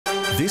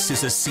This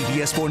is a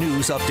CBS 4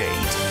 News update.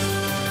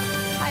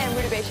 Hi, I'm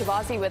Ruta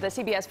Shabazzi with a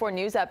CBS 4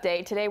 News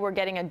update. Today we're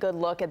getting a good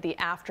look at the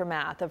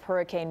aftermath of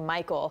Hurricane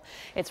Michael.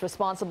 It's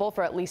responsible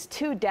for at least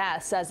 2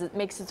 deaths as it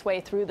makes its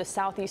way through the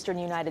southeastern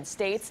United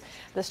States.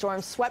 The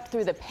storm swept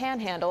through the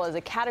Panhandle as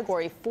a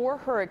Category 4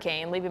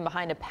 hurricane, leaving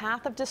behind a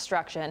path of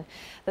destruction.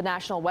 The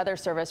National Weather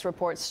Service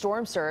reports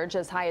storm surge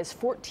as high as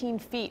 14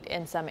 feet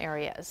in some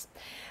areas.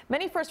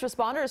 Many first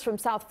responders from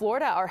South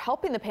Florida are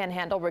helping the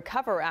Panhandle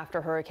recover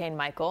after Hurricane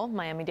Michael.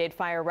 Miami-Dade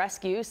Fire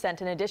Rescue sent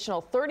an additional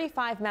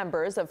 35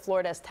 members of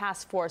Florida's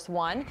Task Force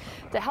 1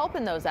 to help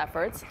in those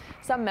efforts.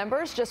 Some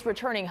members just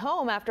returning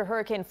home after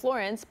Hurricane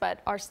Florence, but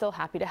are still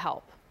happy to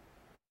help.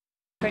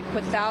 I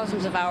put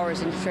thousands of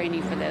hours in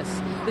training for this.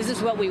 This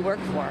is what we work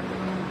for.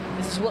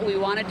 This is what we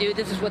want to do.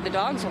 This is what the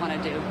dogs want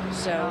to do.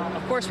 So,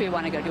 of course, we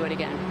want to go do it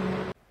again.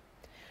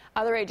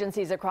 Other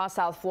agencies across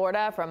South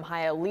Florida, from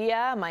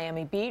Hialeah,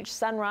 Miami Beach,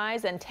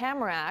 Sunrise, and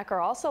Tamarack,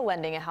 are also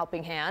lending a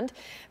helping hand.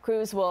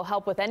 Crews will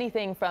help with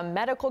anything from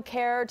medical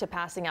care to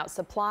passing out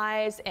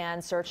supplies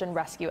and search and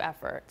rescue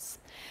efforts.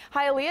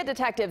 Hialeah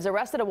detectives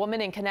arrested a woman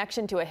in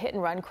connection to a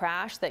hit-and-run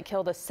crash that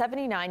killed a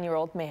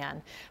 79-year-old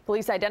man.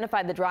 Police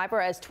identified the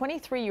driver as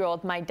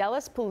 23-year-old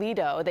Maidelis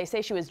Pulido. They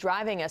say she was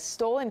driving a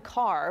stolen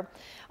car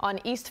on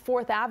East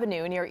 4th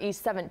Avenue near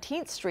East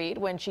 17th Street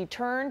when she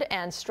turned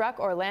and struck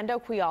Orlando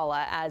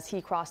Quiala as he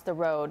crossed the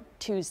road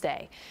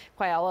Tuesday.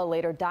 Quiala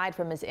later died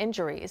from his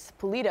injuries.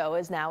 Pulido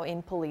is now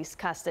in police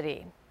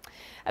custody.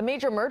 A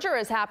major merger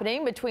is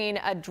happening between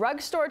a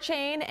drugstore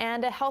chain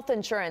and a health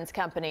insurance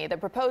company. The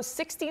proposed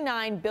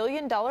 $69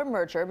 billion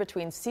merger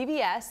between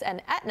CVS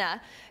and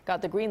Aetna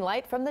got the green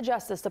light from the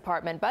Justice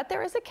Department. But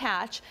there is a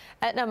catch.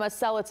 Aetna must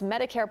sell its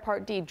Medicare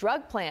Part D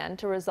drug plan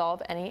to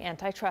resolve any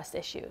antitrust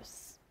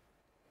issues.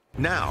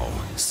 Now,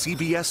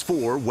 CBS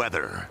 4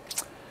 weather.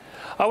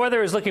 Our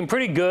weather is looking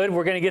pretty good.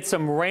 We're going to get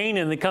some rain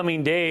in the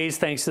coming days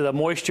thanks to the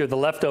moisture, the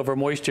leftover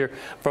moisture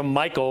from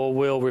Michael.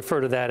 We'll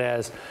refer to that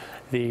as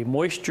the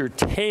moisture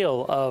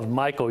tail of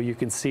Michael. You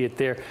can see it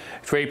there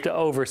draped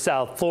over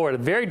South Florida.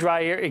 Very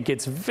dry air. It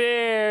gets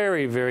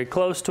very, very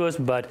close to us,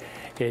 but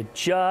it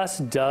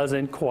just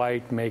doesn't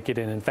quite make it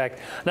in. In fact,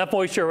 enough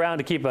moisture around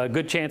to keep a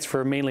good chance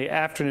for mainly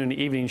afternoon and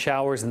evening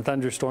showers and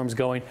thunderstorms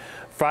going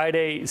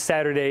Friday,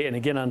 Saturday, and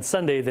again on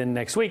Sunday. Then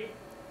next week,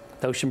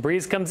 the ocean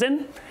breeze comes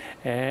in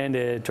and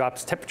it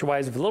drops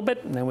temperature-wise a little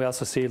bit, and then we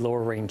also see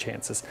lower rain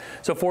chances.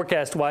 So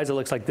forecast-wise, it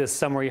looks like this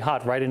summery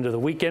hot right into the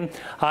weekend.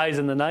 Highs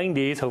in the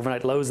 90s,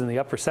 overnight lows in the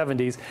upper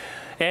 70s,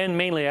 and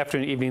mainly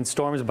afternoon and evening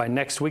storms. By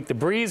next week, the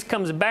breeze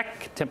comes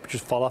back,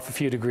 temperatures fall off a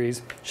few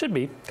degrees. Should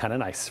be kind of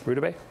nice. Ruta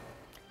Bay.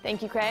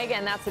 Thank you, Craig,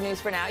 and that's the news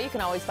for now. You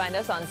can always find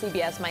us on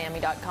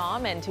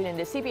CBSMiami.com and tune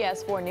into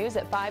CBS 4 News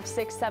at 5,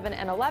 6, 7,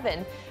 and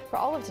 11 for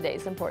all of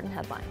today's important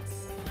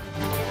headlines.